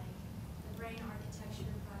versus like the brain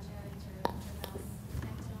architecture project or the mouse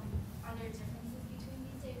connectome? Are there differences between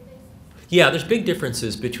these databases? Yeah, there's big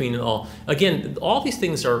differences between all. Again, all these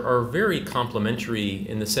things are very complementary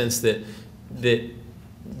in the sense that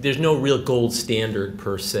there's no real gold standard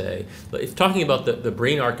per se. But if talking about the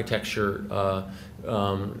brain architecture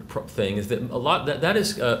thing, is that a lot that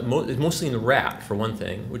is mostly in the rat for one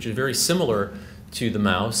thing, which is very similar to the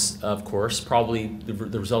mouse, of course. Probably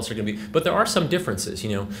the results are going to be, but there are some differences,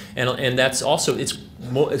 you know, and that's also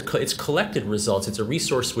it's collected results. It's a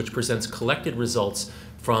resource which presents collected results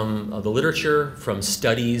from the literature, from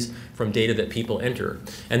studies, from data that people enter.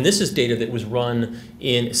 And this is data that was run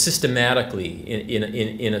systematically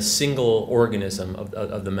in a single organism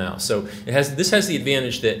of the mouse. So this has the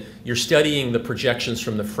advantage that you're studying the projections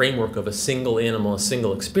from the framework of a single animal, a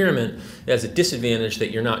single experiment. It has a disadvantage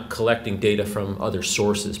that you're not collecting data from other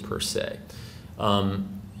sources per se.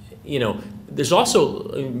 You know, there's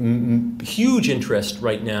also huge interest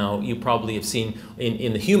right now, you probably have seen,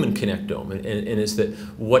 in the human connectome, and is that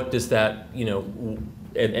what does that, you know,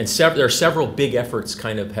 and there are several big efforts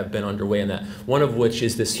kind of have been underway in that, one of which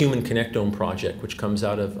is this human connectome project, which comes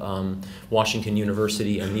out of Washington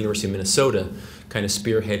University and the University of Minnesota, kind of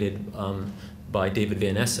spearheaded by David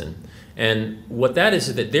Van Essen. And what that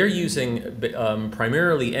is that they're using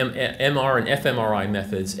primarily MR and fMRI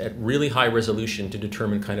methods at really high resolution to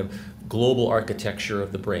determine kind of global architecture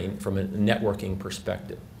of the brain from a networking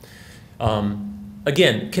perspective.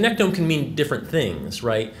 Again, connectome can mean different things,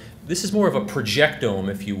 right? This is more of a projectome,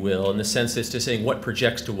 if you will, in the sense as to saying what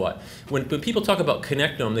projects to what. When people talk about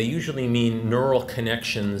connectome, they usually mean neural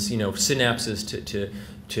connections, you know, synapses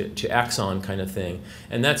to axon kind of thing.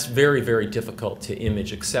 And that's very, very difficult to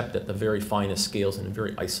image, except at the very finest scales in a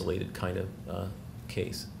very isolated kind of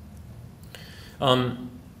case.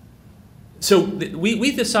 So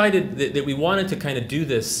we decided that we wanted to kind of do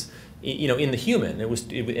this, you know, in the human.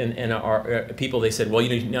 And our people, they said, well,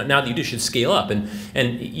 you know, now that you do, you should scale up.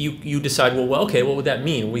 And you decide, well, okay, what would that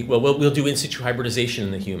mean? We'll do in situ hybridization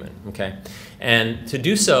in the human, okay? And to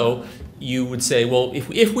do so, you would say, well,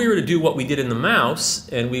 if we were to do what we did in the mouse,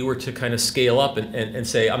 and we were to kind of scale up and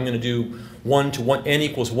say, I'm going to do n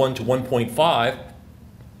equals 1 to 1.5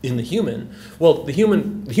 in the human, well, the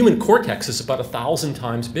human cortex is about 1,000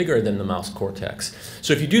 times bigger than the mouse cortex.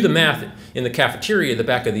 So if you do the math in the cafeteria, the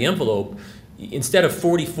back of the envelope, instead of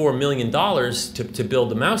 $44 million to build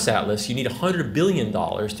the mouse atlas, you need $100 billion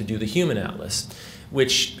to do the human atlas,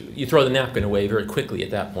 which you throw the napkin away very quickly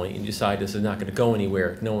at that point. You decide this is not going to go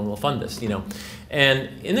anywhere. No one will fund this, you know. And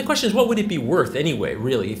the question is, what would it be worth anyway,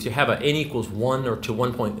 really, if you have an n equals 1 or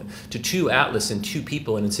to 2 atlas and 2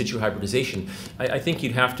 people in situ hybridization? I think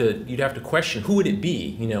you'd have to question, who would it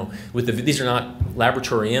be, you know? These are not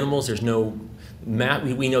laboratory animals. There's no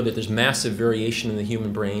we know that there's massive variation in the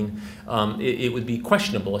human brain. It would be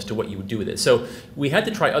questionable as to what you would do with it. So we had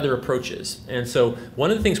to try other approaches. And so one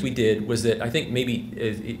of the things we did was that, I think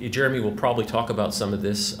maybe Jeremy will probably talk about some of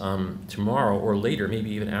this tomorrow or later, maybe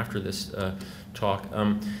even after this talk,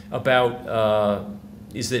 about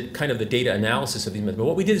is that kind of the data analysis of these methods. But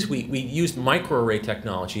what we did is we used microarray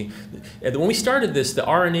technology. And when we started this, the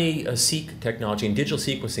RNA-seq technology and digital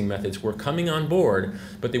sequencing methods were coming on board,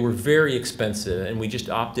 but they were very expensive, and we just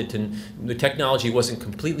opted to, the technology wasn't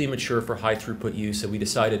completely mature for high throughput use, so we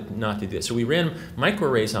decided not to do this. So we ran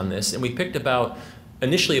microarrays on this, and we picked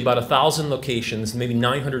initially about 1,000 locations, maybe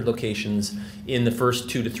 900 locations in the first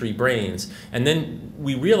 2 to 3 brains. And then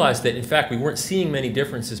we realized that, in fact, we weren't seeing many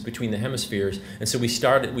differences between the hemispheres, and so we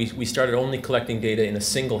started only collecting data in a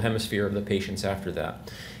single hemisphere of the patients after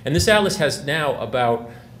that. And this atlas has now about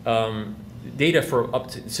data for up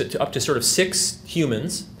to sort of 6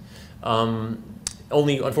 humans.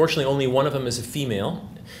 Unfortunately, only one of them is a female.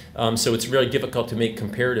 So it's really difficult to make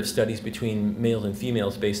comparative studies between males and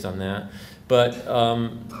females based on that. But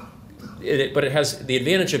it has the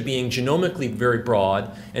advantage of being genomically very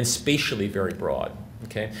broad and spatially very broad.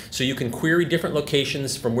 Okay? So you can query different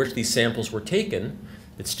locations from which these samples were taken.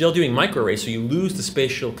 It's still doing microarray, so you lose the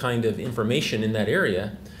spatial kind of information in that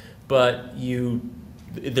area, but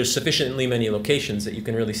there's sufficiently many locations that you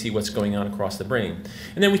can really see what's going on across the brain.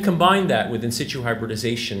 And then we combined that with in situ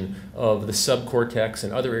hybridization of the subcortex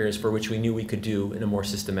and other areas for which we knew we could do in a more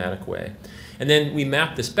systematic way. And then we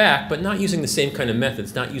mapped this back, but not using the same kind of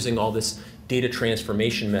methods, not using all this data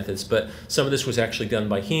transformation methods, but some of this was actually done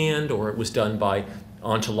by hand, or it was done by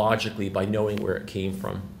ontologically, by knowing where it came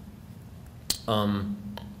from.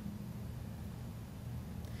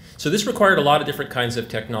 So this required a lot of different kinds of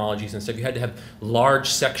technologies and stuff. You had to have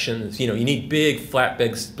large sections. You know, you need big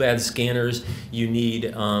flatbed scanners. You need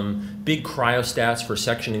big cryostats for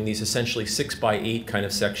sectioning these essentially 6x8 kind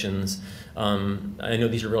of sections. I know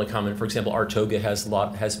these are really common. For example, Artoga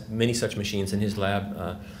has many such machines in his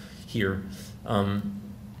lab here.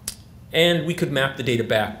 And we could map the data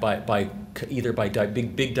back either by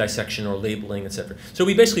big dissection or labeling, etc. So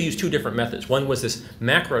we basically used 2 different methods. One was this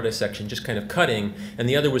macro dissection, just kind of cutting, and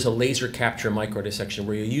the other was a laser capture micro dissection,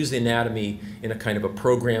 where you use the anatomy in a kind of a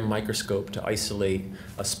program microscope to isolate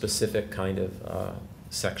a specific kind of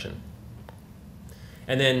section.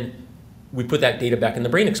 And then we put that data back in the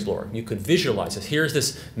Brain Explorer. You could visualize this. Here's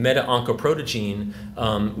this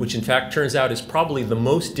meta-oncoprotein, which in fact turns out is probably the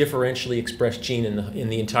most differentially expressed gene in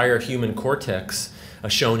the entire human cortex,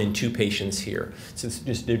 shown in 2 patients here. So it's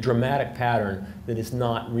just a dramatic pattern that is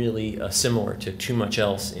not really similar to too much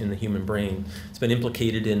else in the human brain. It's been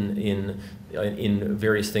implicated in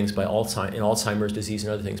various things by Alzheimer's disease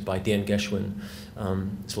and other things by Dan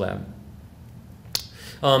Geschwin's lab.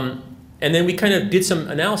 And then we kind of did some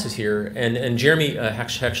analysis here, and Jeremy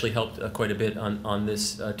actually helped quite a bit on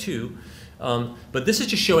this too. But this is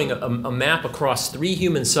just showing a map across 3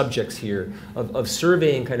 human subjects here of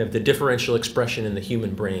surveying kind of the differential expression in the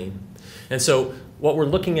human brain. And so what we're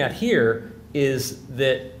looking at here is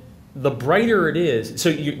that the brighter it is, so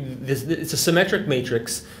it's a symmetric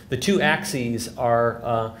matrix. The 2 axes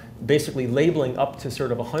are basically labeling up to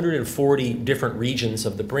sort of 140 different regions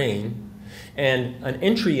of the brain. And an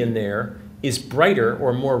entry in there is brighter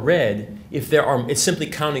or more red if it's simply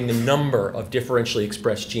counting the number of differentially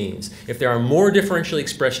expressed genes. If there are more differentially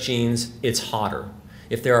expressed genes, it's hotter.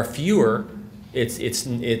 If there are fewer,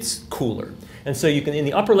 it's cooler. And so you can, in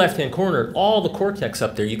the upper left-hand corner, all the cortex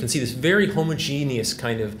up there, you can see this very homogeneous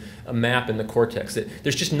kind of a map in the cortex.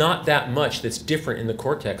 There's just not that much that's different in the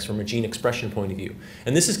cortex from a gene expression point of view.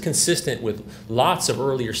 And this is consistent with lots of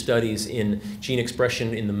earlier studies in gene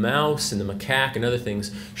expression in the mouse and the macaque and other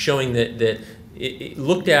things, showing that it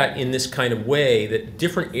looked at in this kind of way that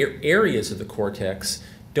different areas of the cortex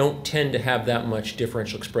don't tend to have that much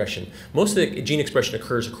differential expression. Most of the gene expression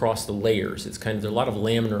occurs across the layers. It's kind of, there are a lot of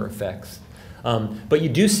laminar effects. But you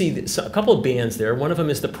do see a couple of bands there. One of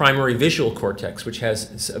them is the primary visual cortex, which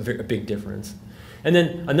has a big difference. And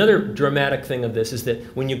then another dramatic thing of this is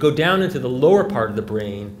that when you go down into the lower part of the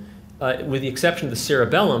brain, with the exception of the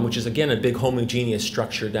cerebellum, which is again a big homogeneous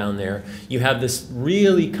structure down there, you have this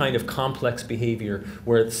really kind of complex behavior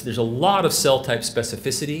where there's a lot of cell type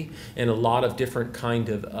specificity and a lot of different kind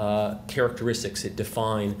of characteristics that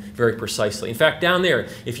define very precisely. In fact, down there,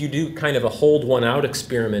 if you do kind of a hold one out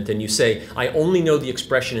experiment and you say, I only know the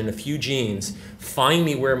expression in a few genes, find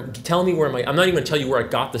me where, tell me where my, I'm not even going to tell you where I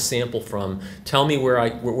got the sample from, tell me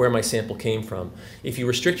where my sample came from. If you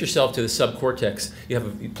restrict yourself to the subcortex, you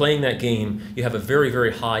have playing that game, you have a very,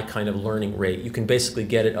 very high kind of learning rate. You can basically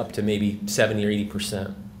get it up to maybe 70 or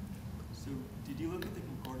 80%. So did you look at the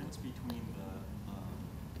concordance between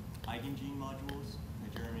the eigengene modules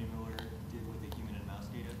that Jeremy Miller did with the human and mouse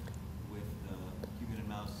data with the human and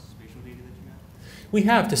mouse spatial data that you have? We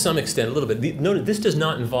have, to some extent, a little bit. Note, this does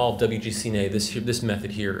not involve WGCNA, this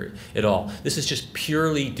method here at all. This is just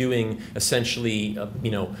purely doing, essentially,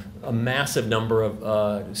 a massive number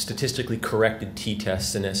of statistically corrected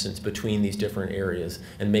t-tests, in essence, between these different areas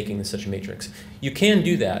and making such a matrix. You can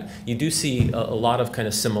do that. You do see a lot of kind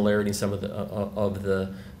of similarity in some of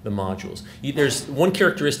the modules. There's one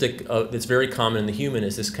characteristic that's very common in the human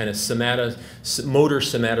is this kind of motor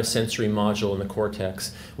somatosensory module in the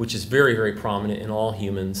cortex, which is very, very prominent in all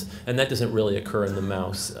humans, and that doesn't really occur in the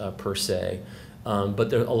mouse per se. But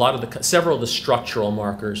there, several of the structural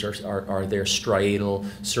markers are there, striatal,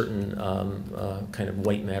 certain kind of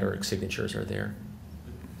white matter signatures are there.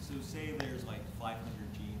 So say there's like 500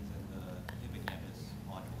 genes in the hippocampus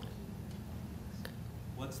module.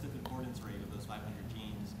 What's the concordance rate of those 500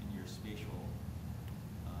 genes in your spatial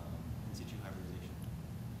in situ hybridization?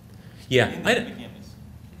 Yeah, in the hippocampus.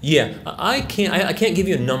 Yeah, I can't give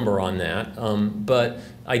you a number on that, but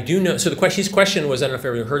I do know. So his question was, I don't know if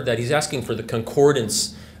everyone heard that. He's asking for the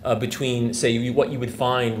concordance between, say, what you would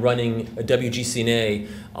find running a WGCNA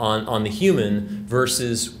on the human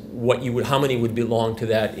versus how many would belong to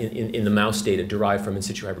that in the mouse data derived from in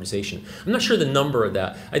situ hybridization. I'm not sure the number of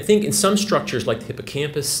that. I think in some structures like the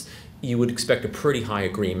hippocampus, you would expect a pretty high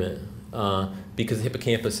agreement. Because the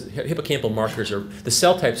hippocampal markers the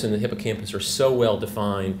cell types in the hippocampus are so well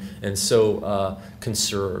defined and so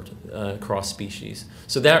conserved across species.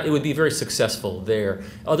 So that it would be very successful there.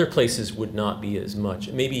 Other places would not be as much.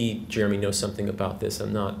 Maybe Jeremy knows something about this.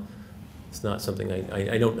 It's not something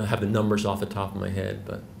I don't have the numbers off the top of my head,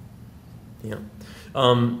 but yeah.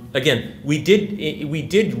 Again, we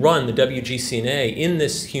did run the WGCNA in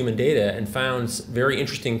this human data and found very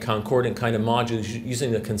interesting concordant kind of modules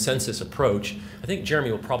using the consensus approach. I think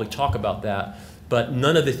Jeremy will probably talk about that, but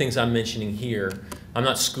none of the things I'm mentioning here. I'm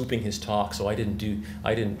not scooping his talk, so I didn't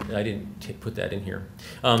put that in here.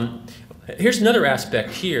 Here's another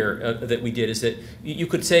aspect here that we did is that you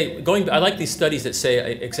could say, I like these studies that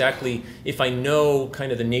say exactly if I know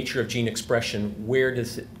kind of the nature of gene expression, where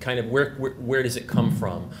does it come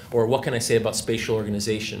from, or what can I say about spatial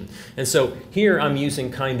organization? And so here I'm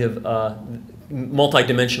using kind of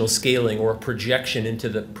multidimensional scaling or a projection into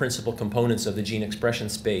the principal components of the gene expression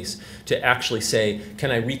space to actually say,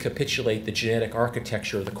 can I recapitulate the genetic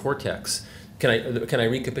architecture of the cortex? Can I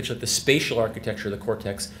recapitulate the spatial architecture of the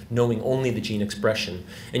cortex knowing only the gene expression?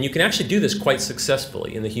 And you can actually do this quite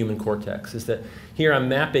successfully in the human cortex. Is that here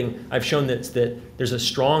I've shown that there's a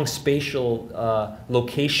strong spatial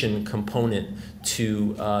location component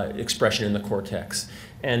to expression in the cortex.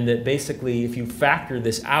 And that basically if you factor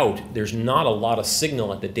this out, there's not a lot of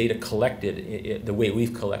signal at the data collected the way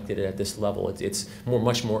we've collected it at this level. It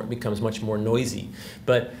becomes much more noisy.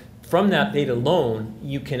 But from that data alone,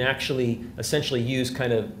 you can actually essentially use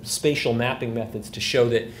kind of spatial mapping methods to show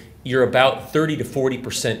that you're about 30 to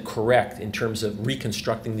 40% correct in terms of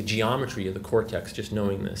reconstructing the geometry of the cortex, just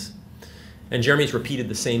knowing this. And Jeremy's repeated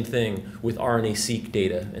the same thing with RNA-seq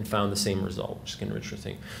data and found the same result, which is kind of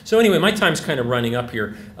interesting. So anyway, my time's kind of running up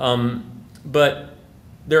here. But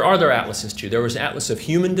there are other atlases too. There was an atlas of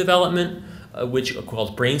human development, which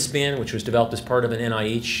called BrainSpan, which was developed as part of an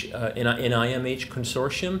NIMH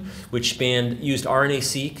consortium, which used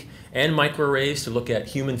RNA-seq and microarrays to look at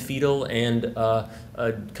human fetal and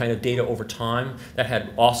kind of data over time. That had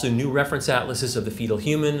also new reference atlases of the fetal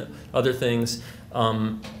human, other things.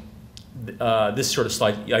 This sort of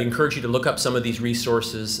slide, I encourage you to look up some of these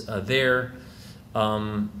resources there.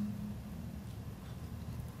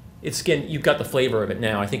 It's, again, you've got the flavor of it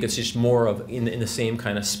now. I think it's just more of in the same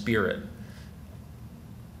kind of spirit.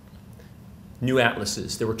 New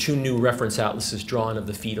atlases. There were 2 new reference atlases drawn of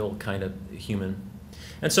the fetal kind of human.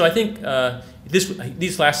 And so I think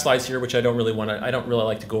these last slides here, which I don't really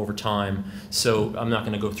like to go over time, so I'm not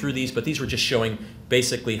going to go through these, but these were just showing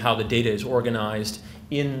basically how the data is organized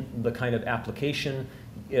in the kind of application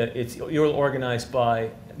you're organized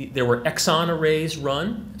by, there were exon arrays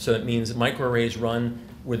run, so that means microarrays run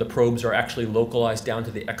where the probes are actually localized down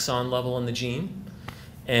to the exon level in the gene.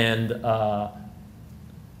 And the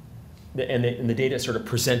data is sort of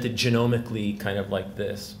presented genomically, kind of like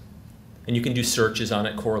this. And you can do searches on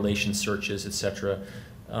it, correlation searches, et cetera.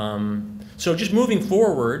 So just moving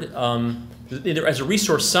forward, as a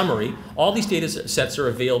resource summary, all these data sets are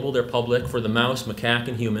available. They're public for the mouse, macaque,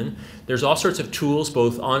 and human. There's all sorts of tools,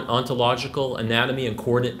 both ontological, anatomy, and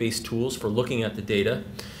coordinate-based tools for looking at the data.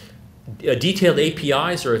 Detailed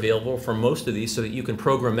APIs are available for most of these so that you can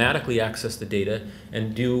programmatically access the data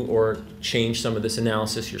and do or change some of this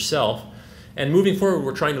analysis yourself. And moving forward,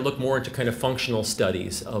 we're trying to look more into kind of functional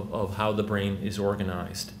studies of how the brain is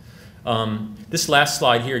organized. This last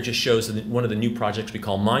slide here just shows one of the new projects we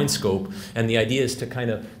call MindScope, and the idea is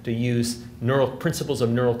to use principles of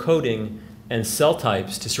neural coding and cell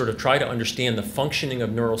types to sort of try to understand the functioning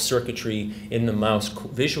of neural circuitry in the mouse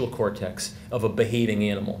visual cortex of a behaving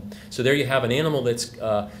animal. So there you have an animal that's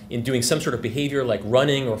doing some sort of behavior like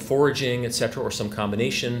running or foraging, et cetera, or some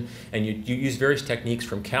combination, and you use various techniques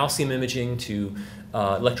from calcium imaging to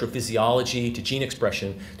electrophysiology to gene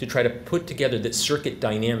expression to try to put together the circuit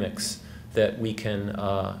dynamics that we can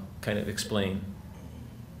kind of explain.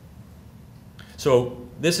 So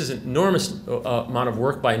this is an enormous amount of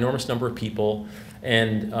work by an enormous number of people,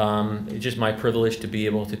 and it's just my privilege to be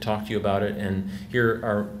able to talk to you about it. And here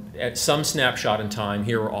are, at some snapshot in time,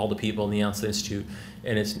 here are all the people in the Ansel Institute,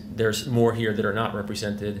 and there's more here that are not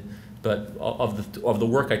represented, but of the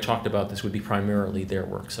work I talked about, this would be primarily their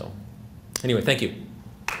work. So anyway, thank you.